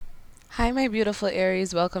Hi, my beautiful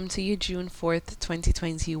Aries. Welcome to you, June 4th,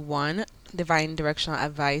 2021. Divine directional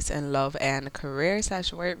advice and love and career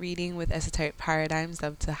slash word reading with Esoteric Paradigms.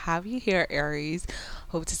 Love to have you here, Aries.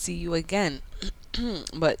 Hope to see you again.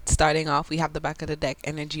 But starting off, we have the back of the deck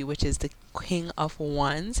energy, which is the King of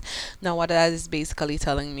Wands. Now, what that is basically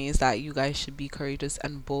telling me is that you guys should be courageous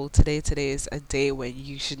and bold today. Today is a day when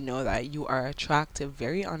you should know that you are attractive,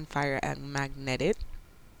 very on fire, and magnetic,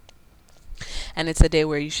 and it's a day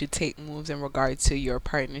where you should take moves in regard to your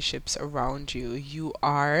partnerships around you. You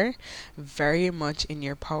are very much in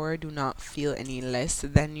your power. Do not feel any less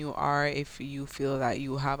than you are. If you feel that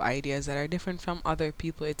you have ideas that are different from other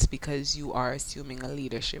people, it's because you are assuming a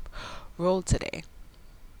leadership role today.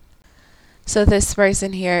 So this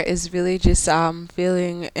person here is really just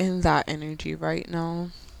feeling in that energy right now.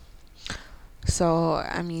 So,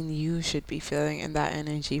 I mean, you should be feeling in that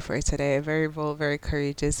energy for today. Very bold, very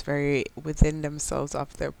courageous, very within themselves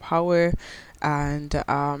of their power, and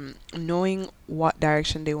knowing what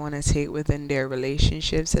direction they want to take within their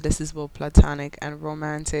relationship. So, this is both platonic and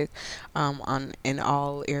romantic, on in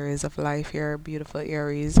all areas of life here. Beautiful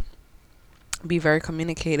Aries, be very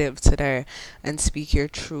communicative today and speak your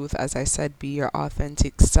truth. As I said, be your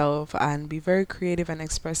authentic self and be very creative and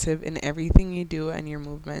expressive in everything you do, and your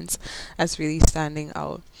movements as really standing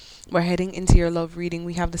out. We're heading into your love reading.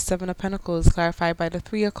 We have the Seven of Pentacles clarified by the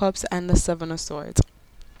Three of Cups and the Seven of Swords.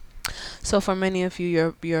 So for many of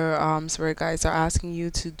you, your spirit guides are asking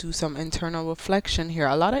you to do some internal reflection here.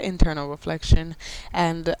 A lot of internal reflection,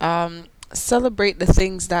 and celebrate the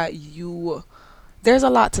things that you, there's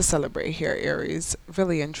a lot to celebrate here, Aries,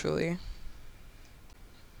 really and truly.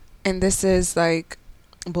 And this is like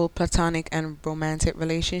both platonic and romantic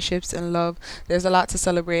relationships and love. There's a lot to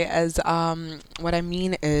celebrate, as what I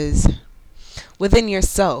mean is within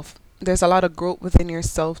yourself. There's a lot of growth within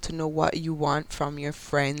yourself to know what you want from your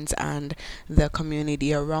friends and the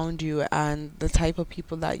community around you, and the type of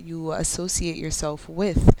people that you associate yourself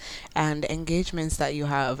with, and engagements that you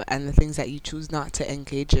have, and the things that you choose not to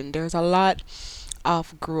engage in. There's a lot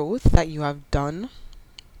of growth that you have done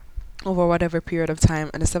over whatever period of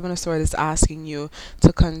time, and the Seven of Swords is asking you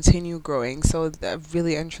to continue growing. So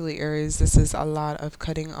really and truly, Aries, this is a lot of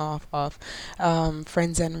cutting off of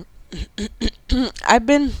friends, and I've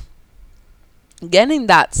been getting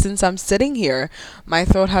that since I'm sitting here. My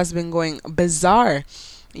throat has been going bizarre,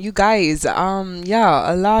 you guys.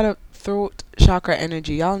 Yeah, a lot of throat chakra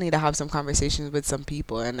energy. Y'all need to have some conversations with some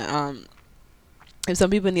people, and if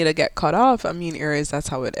some people need to get cut off, I mean, Aries, that's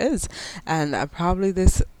how it is. And probably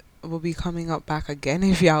this will be coming up back again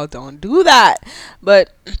if y'all don't do that.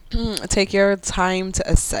 But take your time to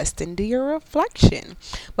assess and do your reflection.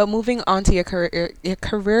 But moving on to your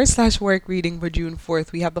career slash work reading for June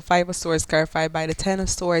 4th, we have the Five of Swords clarified by the Ten of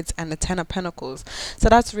Swords and the Ten of Pentacles. So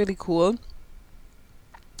that's really cool.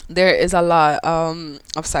 There is a lot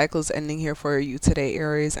of cycles ending here for you today,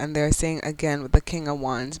 Aries, and they're saying again with the King of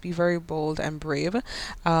Wands, be very bold and brave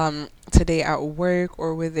today at work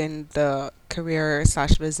or within the career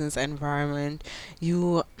slash business environment.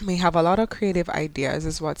 You may have a lot of creative ideas,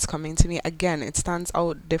 is what's coming to me. Again, it stands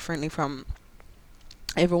out differently from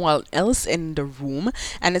everyone else in the room,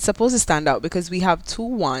 and it's supposed to stand out because we have two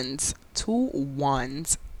wands,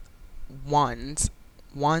 ones,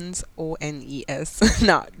 ONES,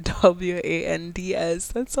 not WANDS.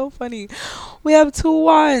 That's so funny. We have two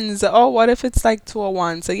wands. Oh, what if it's like two or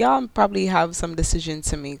one? So y'all probably have some decision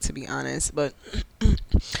to make, to be honest. But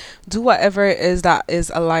do whatever it is that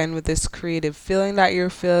is aligned with this creative feeling that you're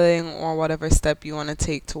feeling, or whatever step you want to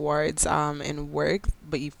take towards in work,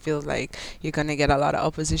 but you feel like you're gonna get a lot of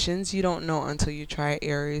oppositions. You don't know until you try,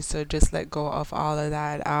 Aries. So just let go of all of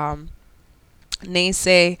that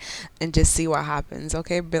naysay and just see what happens.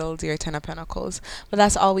 Okay, build your Ten of Pentacles. But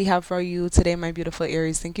that's all we have for you today, my beautiful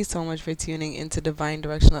Aries. Thank you so much for tuning into Divine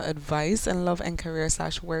Directional Advice and Love and Career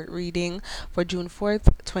slash Work reading for June 4th,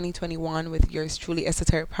 2021, with yours truly,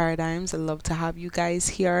 Esoteric Paradigms. I love to have you guys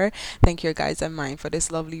here. Thank you guys and mine for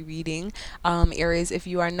this lovely reading. Aries, if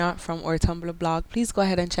you are not from our Tumblr blog, please go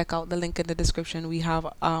ahead and check out the link in the description. We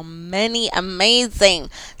have many amazing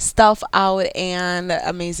stuff out and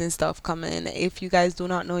amazing stuff coming. If you guys do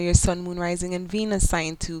not know your sun, moon, rising, and Venus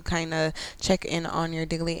sign to kind of check in on your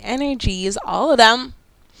daily energies, all of them,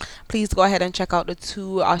 please go ahead and check out the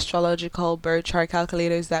two astrological birth chart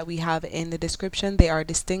calculators that we have in the description. They are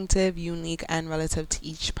distinctive, unique, and relative to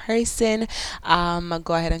each person.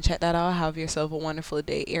 Go ahead and check that out. Have yourself a wonderful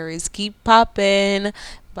day, Aries. Keep popping.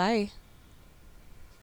 Bye.